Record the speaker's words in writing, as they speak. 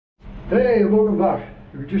Hey, welcome back.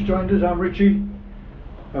 If you just joined us, I'm Richy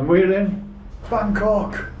and we're in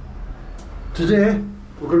Bangkok. Today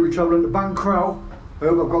we're going to be travelling to Bang Kachao. I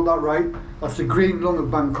hope I've got that right. That's the green lung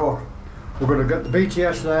of Bangkok. We're going to get the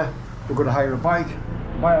BTS there. We're going to hire a bike,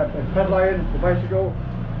 buy a pedal the bicycle,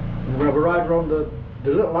 and we're going to have a ride around the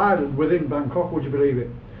little island within Bangkok, would you believe it?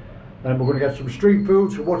 And we're going to get some street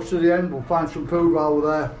food, so watch to the end. We'll find some food while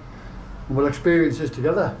we're there and we'll experience this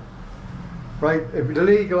together. Right, if it's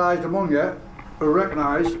legalised among you, you'll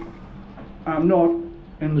recognise I'm not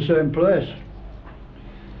in the same place.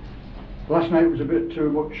 Last night was a bit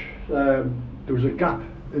too much. There was a gap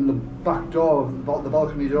in the back door, the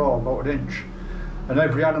balcony door, about an inch, and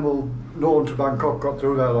every animal known to Bangkok got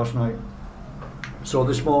through there last night. So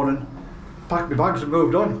this morning, packed my bags and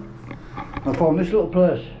moved on. I found this little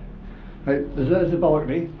place. Right, there's the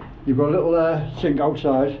balcony. You've got a little sink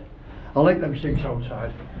outside. I like them sinks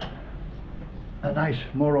outside. They're nice,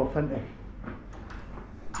 more authentic.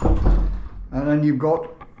 And then you've got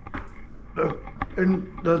the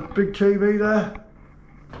big TV there.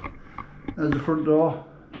 There's the front door.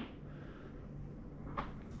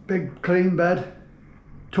 Big clean bed.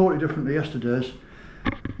 Totally different to yesterday's.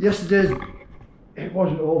 Yesterday's, it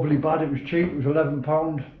wasn't overly bad, it was cheap, it was £11,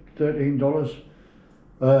 $13.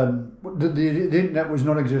 The internet was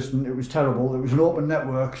non-existent, it was terrible. It was an open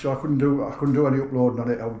network, so I couldn't do any uploading on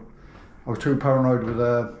it. I was too paranoid with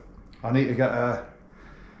I need to get a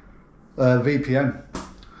VPN,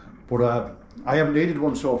 but I haven't needed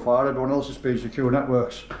one so far. Everyone else has been secure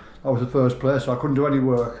networks. That was the first place, so I couldn't do any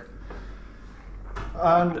work.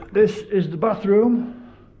 And this is the bathroom.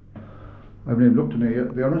 I haven't even looked in here yet,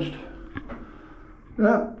 to be honest.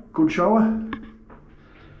 Yeah, good shower.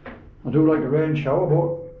 I do like a rain shower,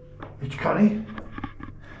 but it's canny.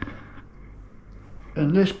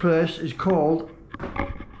 And this place is called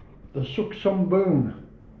the Suksomboon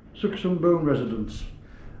Residence,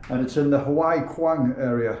 and it's in the Huai Khwang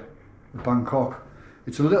area of Bangkok.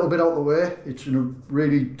 It's a little bit out of the way. It's in a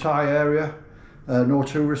really Thai area, no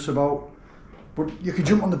tourists about, but you can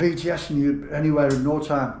jump on the BTS and you anywhere in no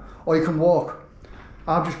time, or you can walk.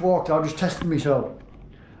 I've just walked. I just tested myself.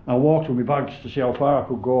 I walked with my bags to see how far I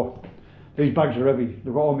could go. These bags are heavy.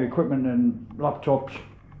 They've got all my equipment and laptops,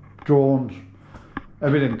 drones,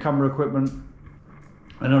 everything, camera equipment.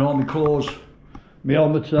 And then all my clothes, my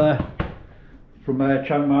helmet's there from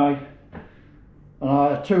Chiang Mai,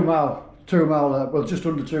 and 2 mile, well just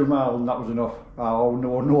under 2 miles, and that was enough. I wouldn't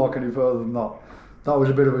walk any further than that. That was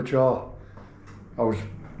a bit of a chore. I was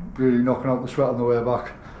really knocking out the sweat on the way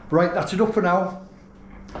back. Right, that's enough for now.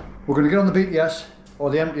 We're going to get on the BTS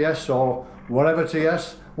or the MTS or whatever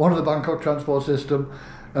TS, one of the Bangkok transport system,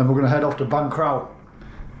 and we're going to head off to Bang Kachao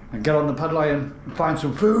and get on the pedal and find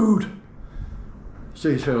some food.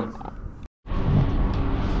 See you soon.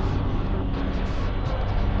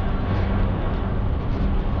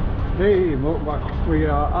 Hey, welcome back. We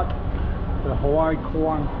are at the Huai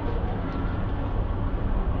Khwang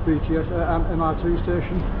BTS MRT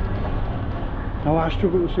station. Now I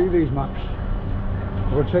struggle to see these maps.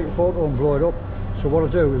 I'm going to take a photo and blow it up. So what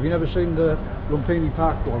I do, if you've never seen the Lumpini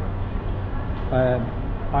Park one,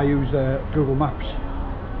 I use Google Maps,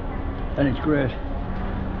 and it's great.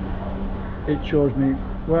 It shows me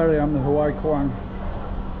where I am, the Huai Khwang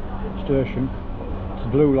station. It's the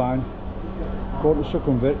blue line. Go to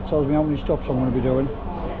Suksomboon, it tells me how many stops I'm going to be doing.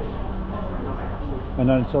 And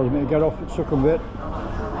then it tells me to get off at Suksomboon.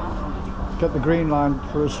 Get the green line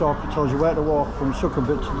for a stop. It tells you where to walk from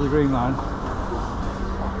Suksomboon to the green line.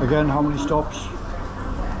 Again, how many stops?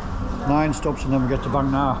 9 stops, and then we get to Bang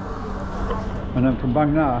Na. And then from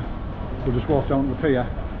Bang Na, we'll just walk down to the pier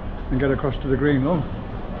and get across to the green lung.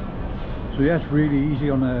 So yeah, it's really easy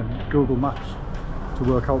on Google Maps to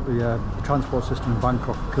work out the transport system in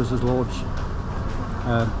Bangkok, because there's loads.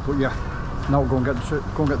 But yeah, now we'll go and get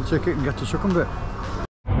the ticket and get to Suksomboon.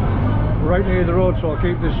 Right near the road, so I'll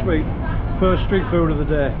keep this sweet. First street food of the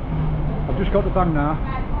day. I've just got to Bang Na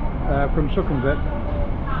from Suksomboon.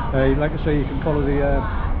 Like I say, you can follow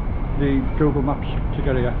the Google Maps to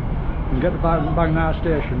get here. You get to Bang Na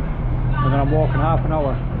station, and then I'm walking half an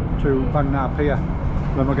hour to Bang Na pier.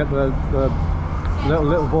 Then we'll get the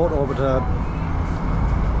little boat over to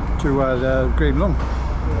the green lung.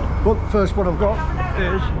 But first, what I've got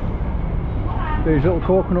is these little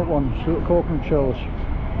coconut ones, little coconut shells.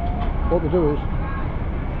 What they do is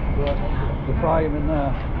they fry them in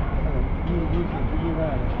there,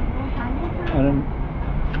 and then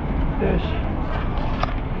this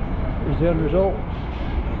is the end result.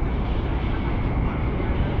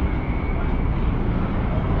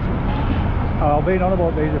 I've been on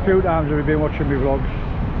about these a few times if you've been watching my vlogs.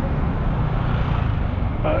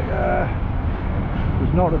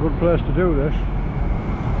 It's not a good place to do this.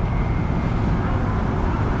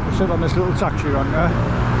 I sit on this little taxi on there.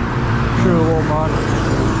 Sure I won't mind.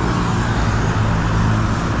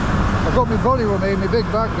 I've got my brolly with me, my big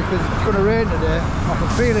bag, because it's going to rain today. I can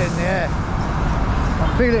feel it in the air. I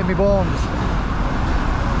can feel it in my bones.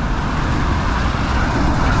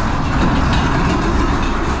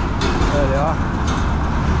 There they are.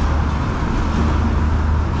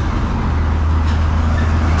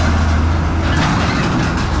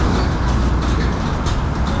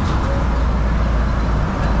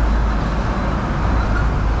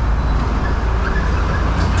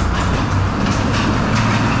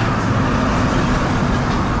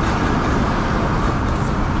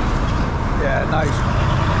 Nice.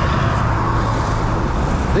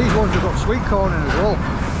 These ones have got sweet corn in as well.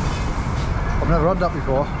 I've never had that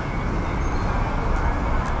before.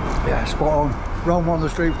 Yeah, spot on. Round one of the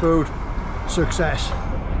street food. Success.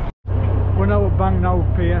 We're now at Bang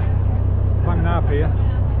Pier,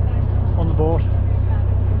 on the boat.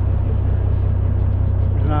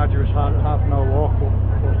 It's an arduous half an hour walk, but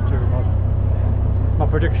it wasn't too bad. My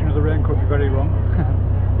prediction of the rain could be very wrong.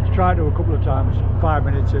 It's tried to a couple of times. 5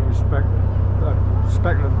 minutes it was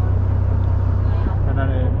speckling, and then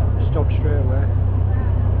it stopped straight away.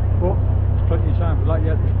 But there's plenty of time for that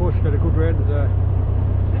yet. We're supposed to get a good rain today.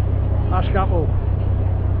 Apple.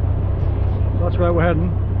 That's where we're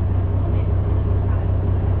heading.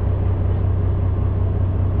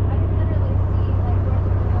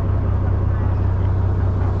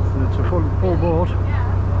 And it's a full boat.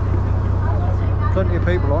 Plenty of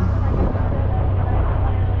people on.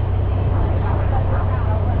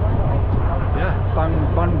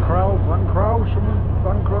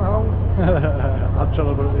 Bang Kachao. I'm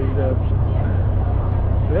telling about these names.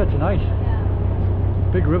 Yeah, it's nice.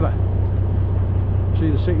 Big river. See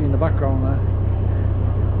the city in the background there.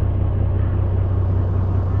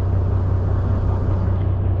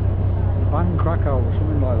 Bang Kachao,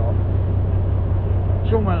 something like that.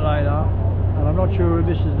 Something like that. And I'm not sure if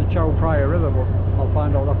this is the Chao Phraya River, but I'll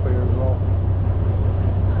find out that for you as well.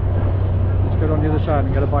 Let's get on the other side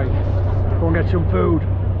and get a bite. Go and get some food.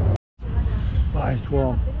 Right, it's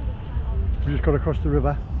warm. We just got across the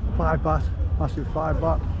river. 5 baht, massive 5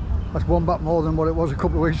 baht. That's 1 baht more than what it was a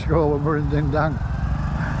couple of weeks ago when we were in Ding Dang.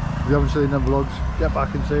 If you haven't seen them vlogs, get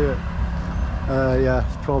back and see it. Yeah,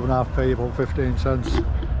 it's 12.5p, about 15 cents.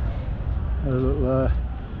 A little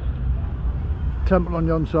temple on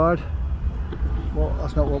the side. Well,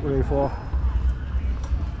 that's not what we're here for.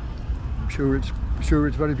 I'm sure it's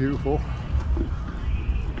very beautiful.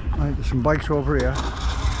 Right, there's some bikes over here.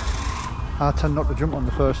 I tend not to jump on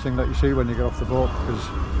the first thing that you see when you get off the boat because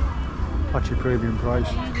that's your premium price.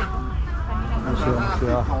 That's it,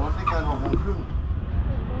 yeah.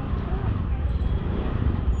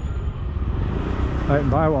 I can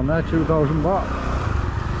buy one there, 2,000 baht.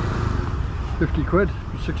 50 quid,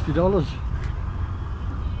 $60.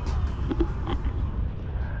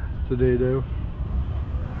 Today do.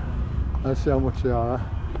 Let's see how much they are.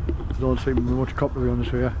 There don't seem to be much coppery on this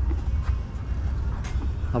here.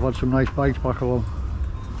 I've had some nice bikes back along.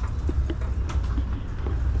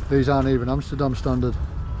 These aren't even Amsterdam standard.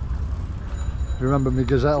 You remember my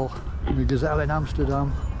Gazelle in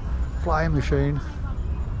Amsterdam, flying machine.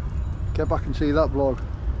 Get back and see that vlog.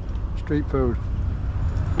 Street food.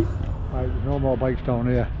 Right, there's no more bikes down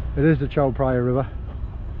here. It is the Chao Phraya River.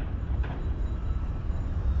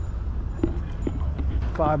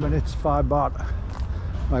 5 minutes, 5 baht.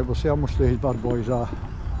 Right, we'll see how much these bad boys are.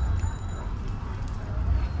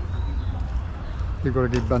 You've got to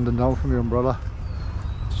keep bending down from your umbrella.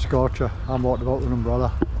 It's a scorcher. I'm walking about with an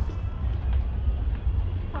umbrella.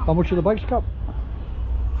 How much are the bikes, Cap?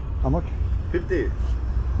 How much? 50.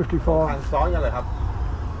 54. คันซ้อนกันเลยครับ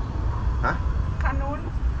ฮะคันนู้น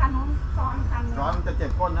ซ้อนคันซ้อนจะเจ็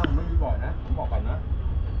บก้นนะผมไม่มีเบาะนะผมบอกก่อนนะ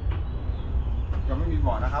จะไม่มีเบ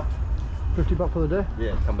าะนะครับ 50 baht for the day?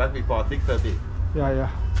 Yeah, come back before 6:30. Yeah.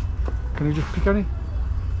 Can you just pick any?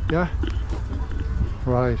 Yeah?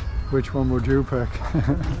 Right, which one would you pick?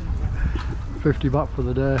 50 baht for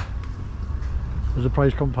the day. There's a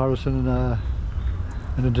price comparison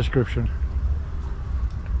in the description.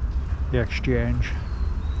 The exchange.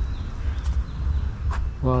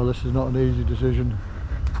 Well, this is not an easy decision.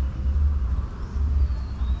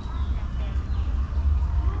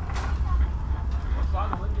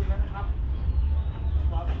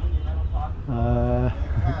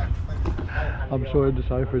 I'm so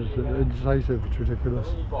indecisive, it's ridiculous.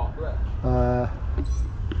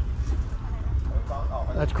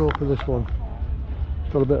 Let's go for this one.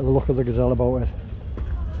 It's got a bit of the look of the Gazelle about it.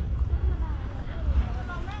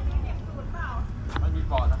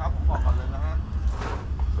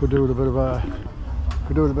 Could do with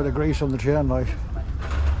a bit of grease on the chain, like.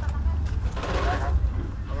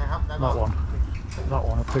 That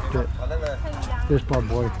one, I picked it. This bad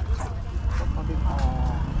boy.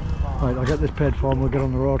 Right, I'll get this paid for and we'll get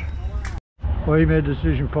on the road. Well, he made a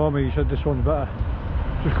decision for me. He said this one's better.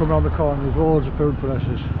 Just come around the corner, there's loads of food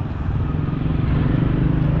places.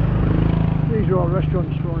 These are all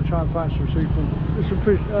restaurants. We want to try and find some seafood. There's some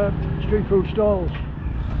fish, street food stalls.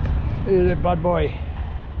 Here's it, bad boy.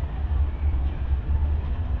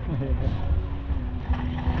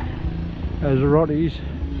 There's the rotties.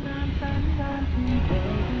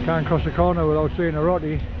 Can't cross the corner without seeing a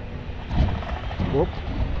rotty. Whoop,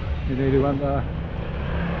 you nearly went there.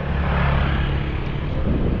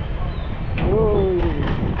 Whoa,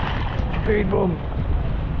 speed bump.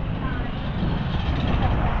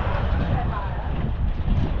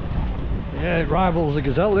 Yeah, it rivals the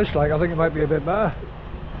Gazelle this, like. I think it might be a bit better.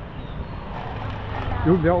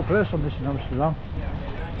 You wouldn't be out of place on this in Amsterdam.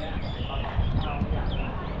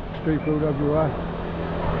 Street food everywhere.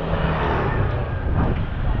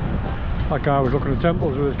 That guy was looking at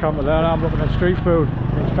temples with his camera there, I'm looking at street food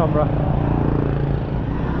with his camera.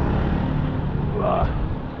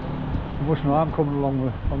 You must know I'm coming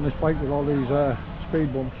along on this bike with all these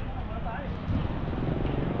speed bumps.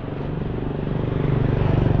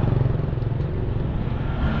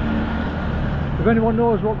 If anyone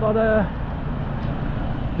knows what that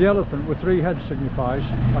the elephant with 3 heads signifies,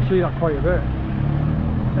 I see that quite a bit.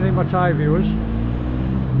 Any of my Thai viewers,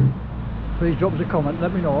 please drop us a comment,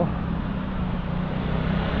 let me know.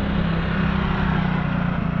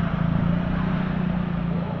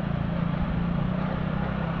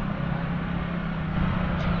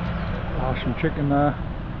 Some chicken there,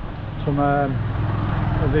 some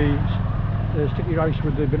of the sticky rice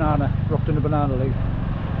with the banana, wrapped in a banana leaf.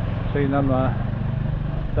 Seen them there.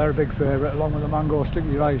 They're a big favourite, along with the mango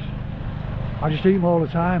sticky rice. I just eat them all the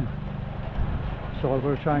time, so I've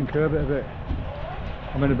got to try and curb it a bit.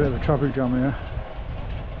 I'm in a bit of a traffic jam here.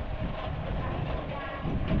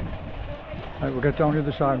 Right, we'll get down the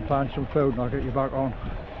other side and find some food and I'll get you back on.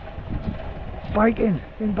 Biking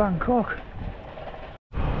in Bangkok.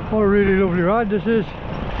 What a really lovely ride this is.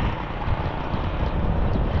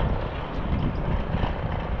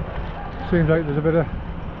 Seems like there's a bit of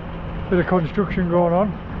construction going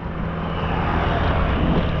on.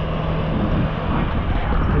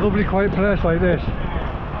 A lovely quiet place like this.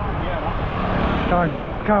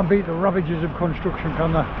 Can't beat the ravages of construction,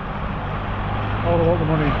 can they? All about the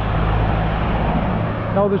money.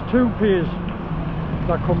 Now there's 2 piers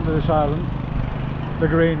that come to this island. The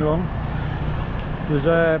green one. There's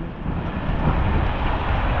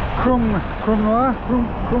Khrum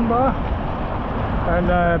Bar and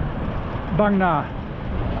Bang Na.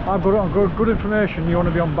 I've got good information. You want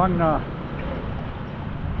to be on Bang Na.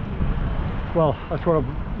 Well, that's what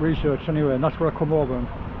I've researched anyway, and that's where I come over and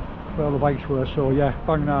where all the bikes were. So yeah,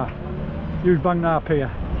 Bang Na. Use Bang Na pier.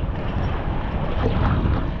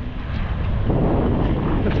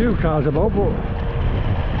 A few cars about, but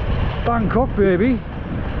Bangkok, baby.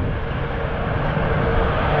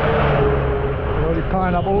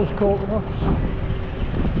 Pineapples, coconuts.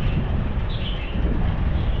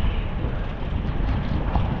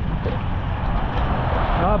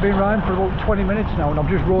 Now, I've been riding for about 20 minutes now and I've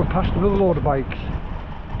just rode past another load of bikes.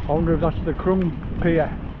 I wonder if that's the Khrum pier.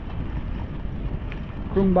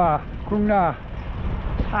 Khrum Bar, Khrum Na.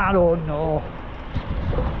 I don't know.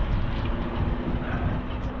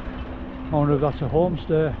 I wonder if that's a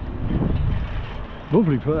homestay.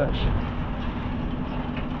 Lovely place.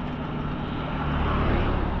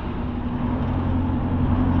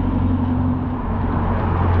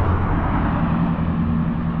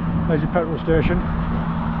 There's your petrol station.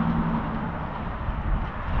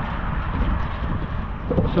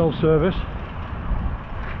 Self-service.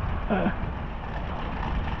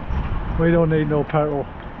 We don't need no petrol.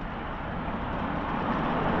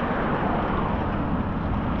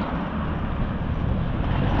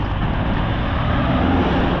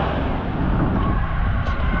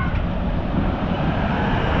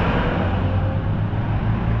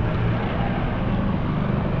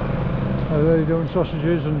 They're doing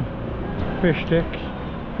sausages and fish sticks.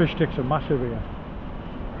 Fish sticks are massive here.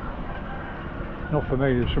 Not for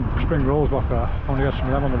me, there's some spring rolls back there. I only got some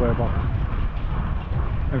of them on the way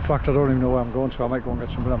back. In fact, I don't even know where I'm going, so I might go and get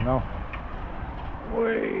some of them now.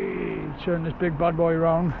 Whee! Turn this big bad boy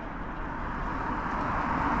around.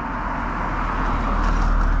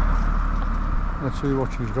 Let's see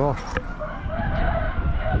what she's got.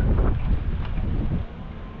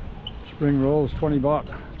 Spring rolls, 20 baht.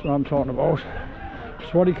 That's what I'm talking about.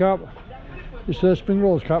 Swaddy cap. Is there spring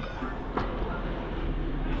rolls cap?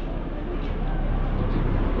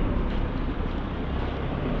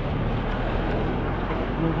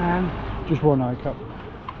 Just one eye cap.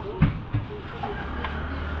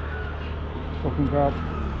 Fucking grab.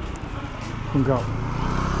 Fucking grab.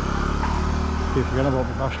 Keep forgetting about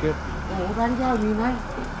the basket.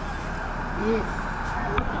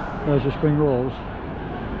 There's the spring rolls. I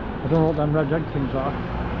don't know what them red egg things are.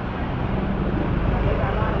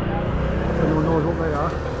 Anyone knows what they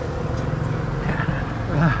are?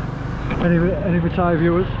 Any of the Thai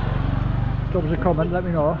viewers, drop us a comment, let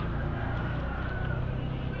me know.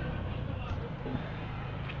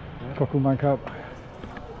 Cockle bank up.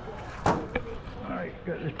 Right,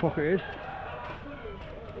 get this pocketed.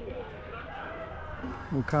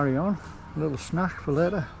 We'll carry on. A little snack for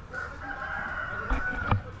later.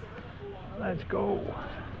 Let's go.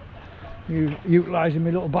 Utilising my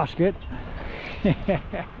little basket. Get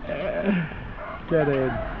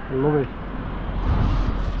in. Love it.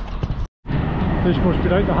 This must be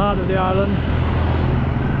like the heart of the island.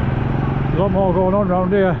 A lot more going on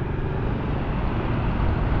around here.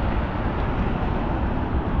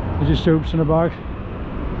 There's your soups in a bag.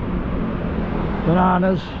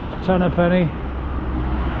 Bananas, 10 a penny.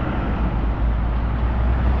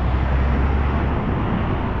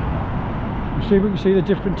 See, we can see the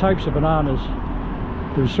different types of bananas.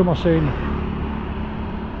 There was some I seen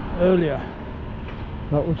earlier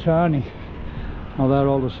that were tiny. Now they're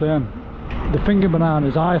all the same. The finger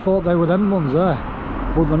bananas, I thought they were them ones there,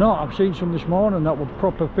 but they're not. I've seen some this morning that were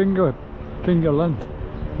proper finger length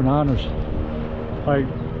bananas, like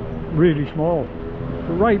really small,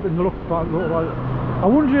 but ripe and look like. I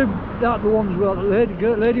wonder if that the ones where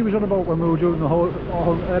the lady was on about when we were doing the whole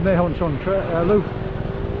Mae Hon Son loop.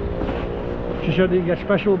 She said you can get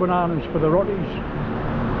special bananas for the rotties.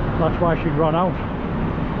 That's why she'd run out.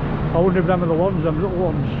 I wonder if them are the ones, them little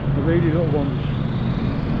ones, the really little ones.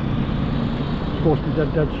 Supposed to be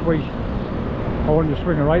dead sweet. I wanted to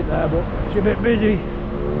swing her right there, but it's a bit busy.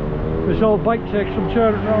 This old bike takes some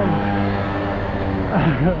turning around.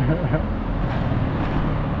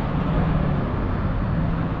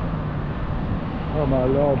 Oh my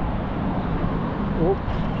lord. Oh,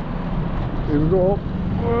 here we go.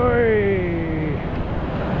 Oi!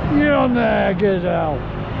 You're on there, gazelle.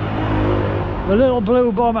 The little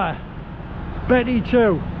blue bomber. Betty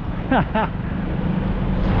too.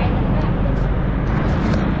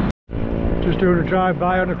 Just doing a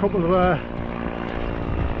drive-by on a couple of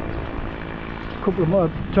more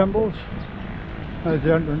temples. There's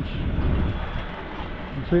the entrance. You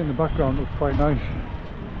can see it in the background, looks quite nice.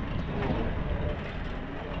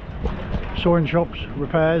 Sewing shops,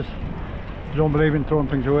 repairs. Don't believe in throwing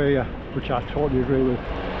things away here, which I totally agree with.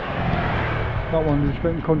 That one is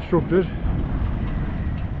getting constructed.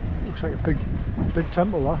 Looks like a big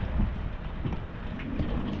temple, that.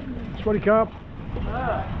 Sweaty carp.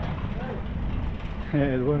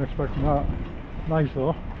 Yeah, they weren't expecting that. Nice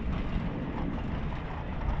though.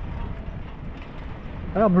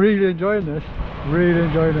 I'm really enjoying this. Really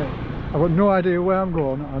enjoying it. I've got no idea where I'm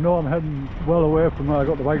going. I know I'm heading well away from where I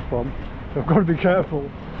got the bike from, so I've got to be careful.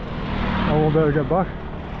 I won't be able to get back.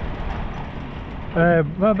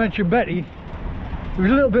 When I mentioned Betty, it was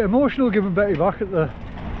a little bit emotional giving Betty back at the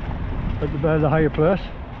higher place.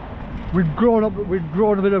 We'd grown a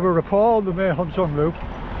bit of a rapport on the Mae Hon Son loop.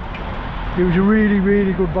 It was a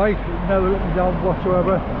really good bike. It never let me down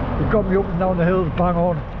whatsoever. It got me up and down the hills, bang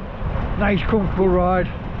on. Nice comfortable ride.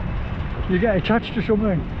 You get attached to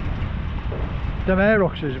something. Them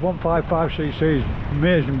Aeroxes, 155ccs,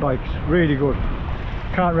 amazing bikes, really good.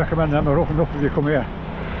 Can't recommend them enough if you come here.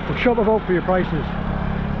 But shop about for your prices.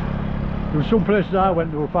 There were some places I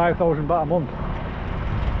went that were 5,000 baht a month.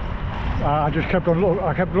 I just kept on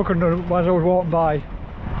I kept looking as I was walking by,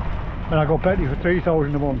 and I got Betty for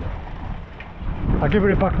 3,000 a month. I give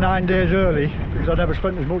it back 9 days early because I never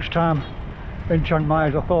spent as much time in Chiang Mai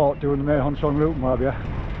as I thought doing the Mae Hon Son loop and what have you.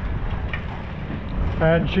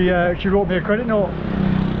 And she wrote me a credit note.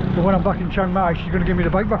 But when I'm back in Chiang Mai, she's going to give me the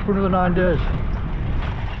bike back for another 9 days.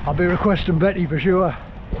 I'll be requesting Betty for sure.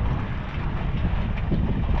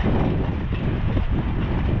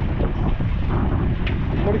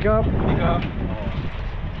 What a car.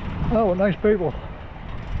 Oh, what nice people.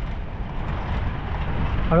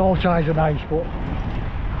 And all Thais are nice, but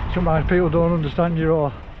sometimes people don't understand you,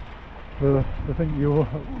 or they think you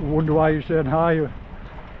wonder why you're saying hi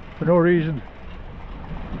for no reason.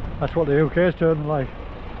 That's what the UK's turning like.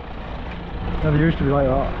 Never used to be like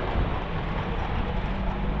that.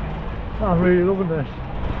 I'm really loving this.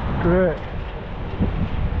 Great.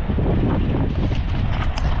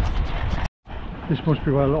 This must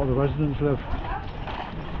be where a lot of the residents live.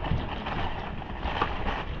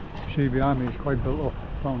 See behind me, it's quite built up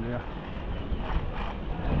around here.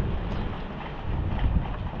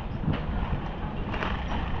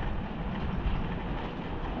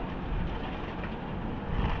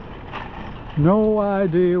 No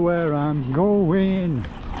idea where I'm going,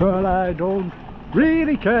 but I don't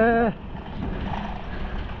really care.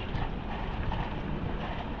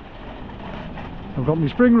 I've got my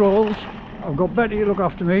spring rolls, I've got Betty to look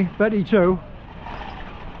after me, Betty too.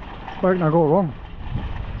 Where can I go wrong?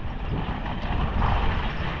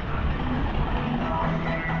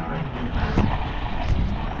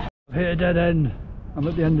 I've hit a dead end. I'm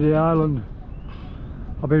at the end of the island.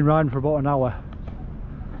 I've been riding for about an hour.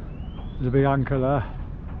 There's a big anchor there.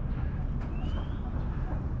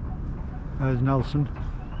 There's Nelson.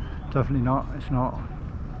 Definitely not, it's not.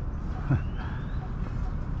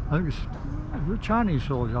 I think it's a Chinese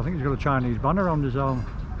soldier. I think he's got a Chinese banner around his arm.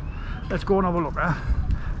 Let's go and have a look there.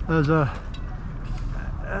 There's a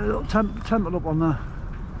little temple up on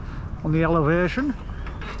the elevation.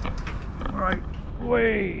 Right,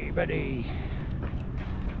 way Betty.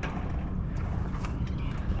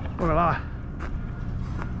 Look at that.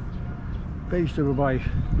 Beast of a bike.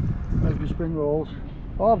 There's my spring rolls.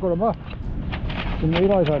 Oh, I've got a map. Didn't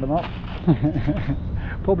realise I had a map.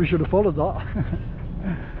 Probably should have followed that.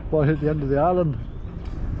 Well, I hit the end of the island.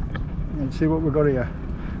 Let's see what we've got here.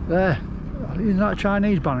 There. Isn't that a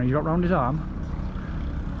Chinese banner he's got round his arm?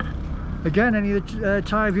 Again, any of the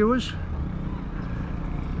Thai viewers?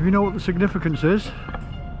 If you know what the significance is,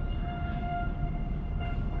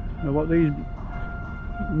 and what these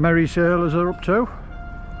merry sailors are up to,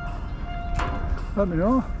 let me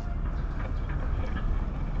know.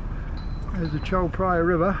 There's the Chao Phraya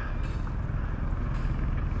River.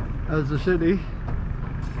 There's the city.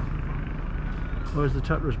 Where's the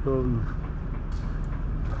Tetris building?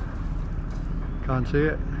 Can't see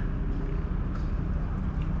it.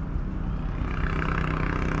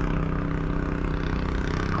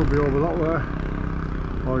 Could be over that way,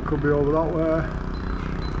 or it could be over that way.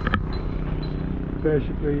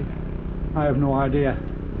 Basically, I have no idea.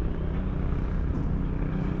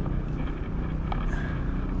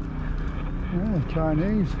 Yeah,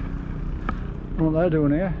 Chinese. What they're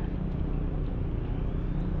doing here.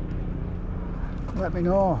 Let me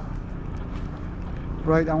know.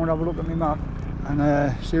 Right, I'm going to have a look at my map and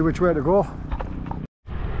see which way to go.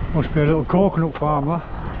 Must be a little coconut farm there.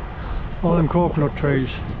 All them coconut trees.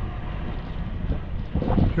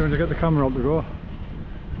 As soon as I get the camera up to go.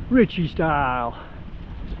 Richy style.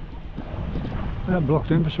 They're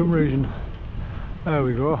blocked in for some reason. There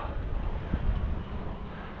we go.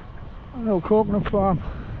 A little coconut farm.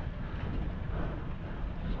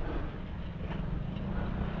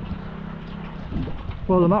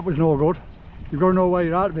 Well, the map was no good. You've got to know where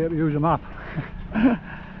you're at to be able to use a map.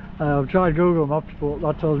 I've tried Google Maps, but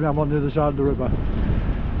that tells me I'm on the other side of the river.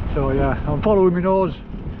 So yeah, I'm following my nose.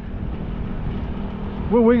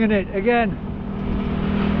 We're winging it again.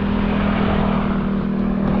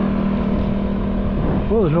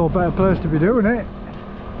 Well, there's no better place to be doing it.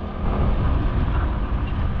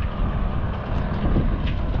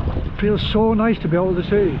 It feels so nice to be out of the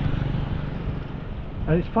sea.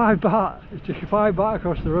 And it's 5 baht. It's just 5 baht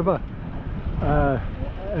across the river.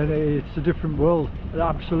 And it's a different world, an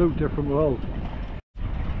absolute different world.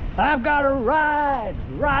 I've got to ride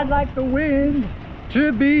like the wind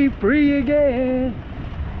to be free again.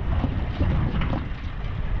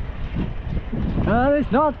 And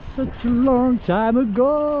it's not such a long time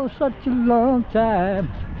ago, such a long time.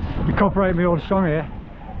 You copyright my own song here,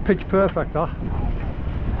 pitch perfect that.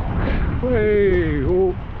 Hey,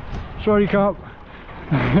 oh, sorry can't.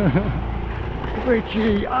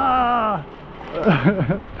 Richy, ah!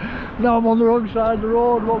 Now I'm on the wrong side of the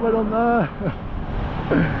road, what went on there?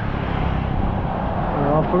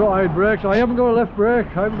 I forgot I had brakes. I haven't got a left brake,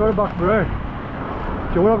 I haven't got a back brake.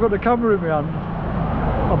 So when I've got the camera in my hand,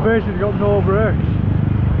 I've basically got no brakes.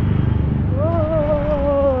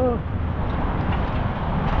 Oh,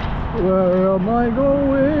 where am I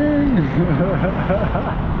going?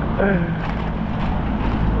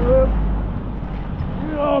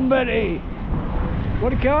 Come on, Betty!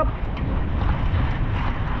 What a cup!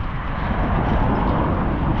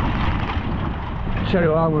 Tell you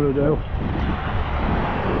what I'm going to do.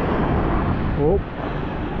 Oh.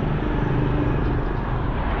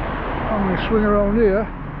 I'm going to swing around here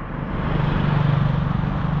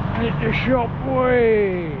and hit the shop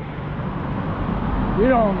way.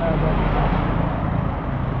 Get on there, buddy.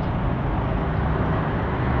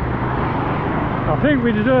 I think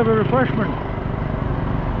we deserve a refreshment.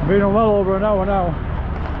 Been on well over an hour now.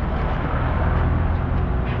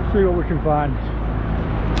 Let's see what we can find.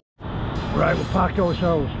 Right, we've parked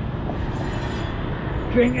ourselves.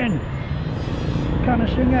 Drinking. Kind of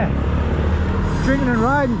singer. Drinking and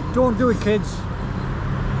riding. Don't do it, kids.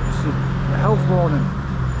 It's a health warning.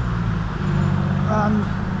 And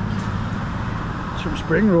some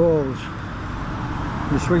spring rolls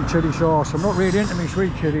with sweet chilli sauce. I'm not really into me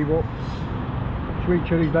sweet chilli, but sweet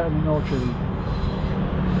chilli's better than no chilli.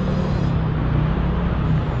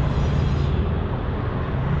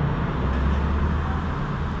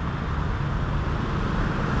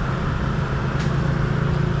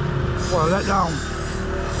 What a letdown.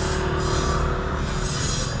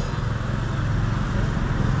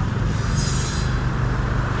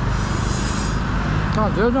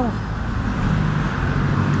 Can't do it now.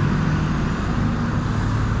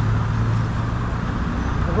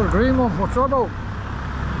 I've got a green one, what's that about?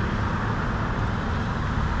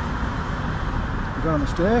 Is that a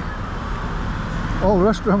mistake? All the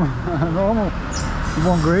rest of them are normal.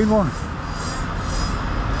 One green one.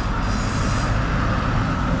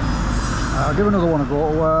 I'll give another one a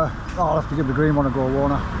go. I'll have to give the green one a go,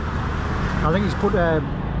 won't I? I think he's put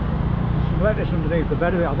some lettuce underneath the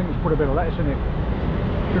bed of it. I think he's put a bit of lettuce in it.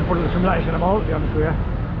 Should put some lettuce in them all, to be honest with you.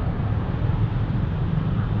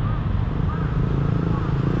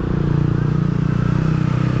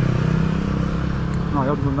 No,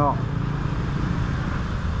 other than that.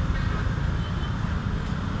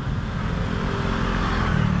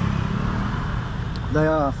 They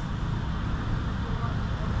are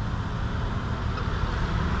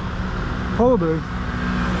probably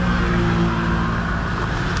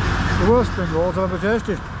the worst spring rolls I've ever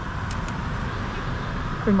tasted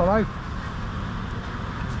in my life.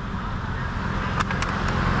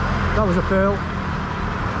 That was a fail.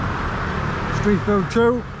 Street food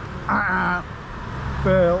 2.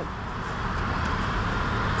 Fail.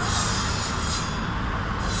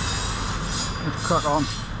 Let's crack on.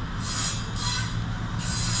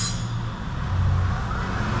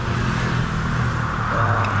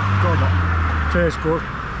 God, that tastes good.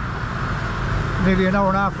 Nearly an hour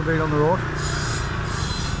and a half for being on the road.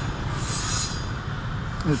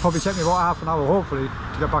 It'll probably take me about half an hour, hopefully,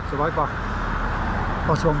 to get back to the right back.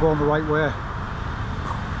 That's why I'm going the right way.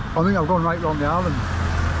 I think I'm going right round the island.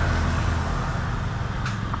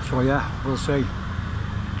 So yeah, we'll see.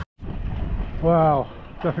 Wow,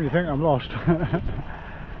 definitely think I'm lost.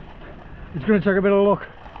 It's going to take a bit of luck,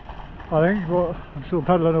 I think, but I'm still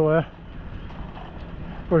pedalling away.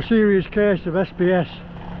 For a serious case of SBS,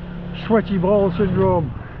 sweaty ball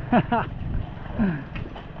syndrome.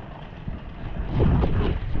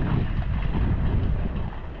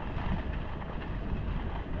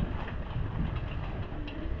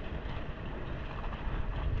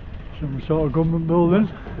 Some sort of government building.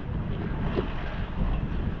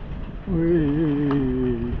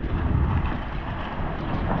 Whee.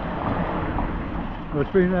 Well,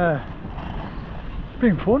 it's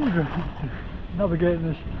been fun navigating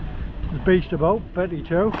this beast about, Betty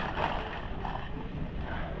too.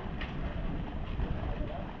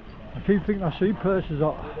 I keep thinking I see places that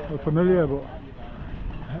are familiar, but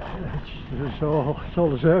it's all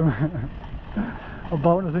the same. I'm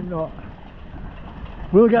bound to think that.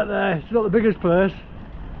 We'll get there, it's not the biggest place.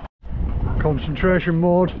 Concentration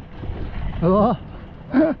mode. Hello?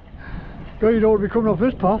 God, you don't want to be coming off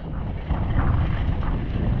this path.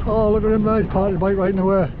 Oh, look at him there, he's parked his bike right in the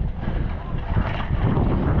way.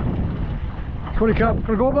 Can I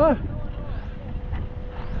go up there?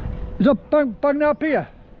 Is that bang that pier?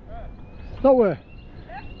 That way?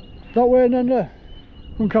 That way and then there?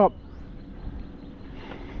 Come cap.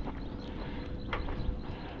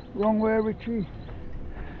 Wrong way, Richy.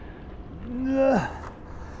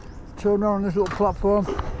 Turn around this little platform.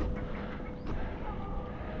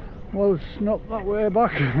 Well, it's not that way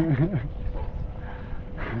back.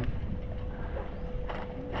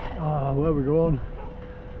 Ah, where are we going?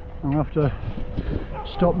 I'm going to have to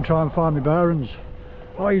stop and try and find my bearings.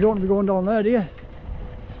 Oh, you don't want to be going down there, do you?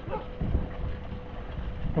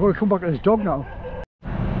 I've got to come back to this dog now.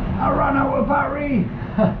 I ran out of battery!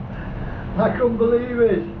 I couldn't believe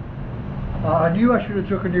it! I knew I should have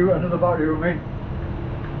took another battery with me.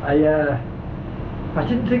 I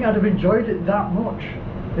didn't think I'd have enjoyed it that much.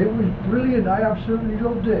 It was brilliant, I absolutely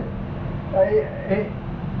loved it.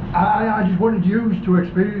 I just wanted you to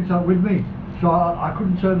experience that with me. So I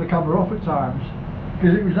couldn't turn the camera off at times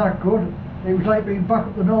because it was that good. It was like being back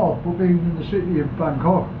up the north but being in the city of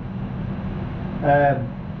Bangkok.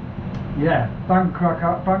 Yeah, Bang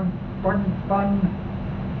Kachao.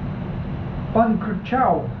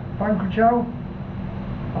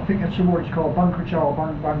 I think that's what it's called, Bang Kachao,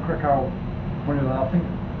 Bang Kachao. One of that, I think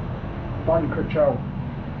Bang Kachao,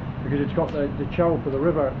 because it's got the Chao for the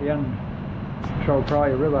river at the end, Chao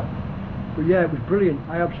Phraya River. But yeah, it was brilliant.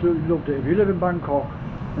 I absolutely loved it. If you live in Bangkok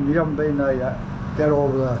and you haven't been there yet, get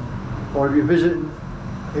over there. Or if you're visiting,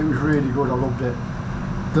 it was really good. I loved it.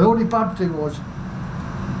 The only bad thing was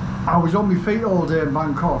I was on my feet all day in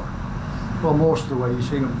Bangkok. Well, most of the way, you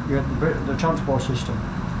see, you get the transport system.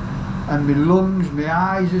 And my lungs, my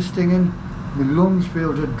eyes are stinging, my lungs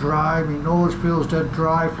feel dead dry, my nose feels dead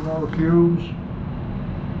dry from all the fumes.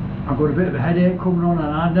 I've got a bit of a headache coming on, and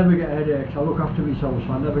I never get headaches. I look after myself,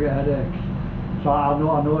 so I never get headaches. So I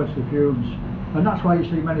know it's the fumes. And that's why you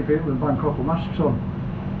see many people in Bangkok with masks on.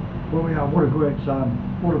 But yeah, what a great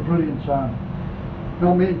time, what a brilliant time.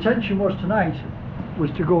 Now my intention was tonight, was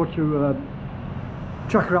to go to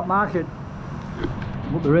Chao Market,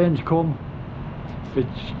 but the rain's come. It's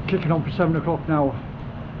kicking on for 7 o'clock now.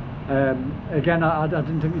 Again, I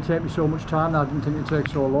didn't think it'd take me so much time, I didn't think it'd take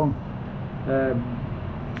so long.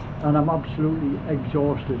 And I'm absolutely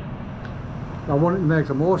exhausted. I wanted to make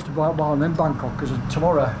the most of it while I'm in Bangkok, because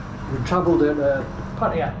tomorrow we travelled at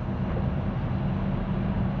Pattaya.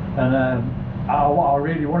 And I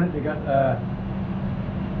really wanted to get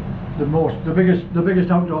the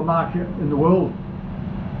biggest outdoor market in the world,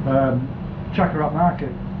 Chao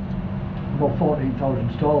Market, about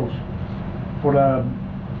 14,000 stalls. But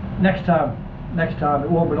next time it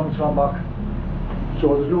won't be long till I'm back,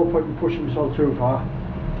 so there's no point in pushing myself too far.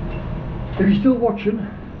 If you're still watching,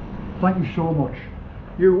 thank you so much.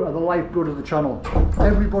 You are the lifeblood of the channel.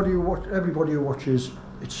 Everybody who watches,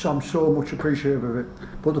 I'm so much appreciative of it.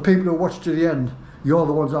 But the people who watch to the end, you're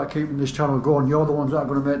the ones that are keeping this channel going. You're the ones that are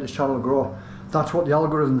going to make this channel grow. That's what the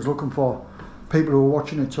algorithm's looking for. People who are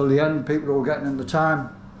watching it till the end, people who are getting in the time.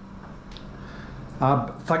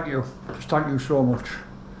 Thank you. Just thank you so much.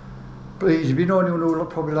 Please, if you know anyone who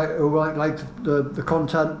probably like the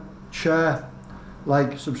content, share,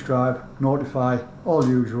 like, subscribe, notify, all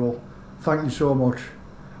usual. Thank you so much.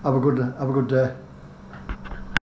 Have a good day.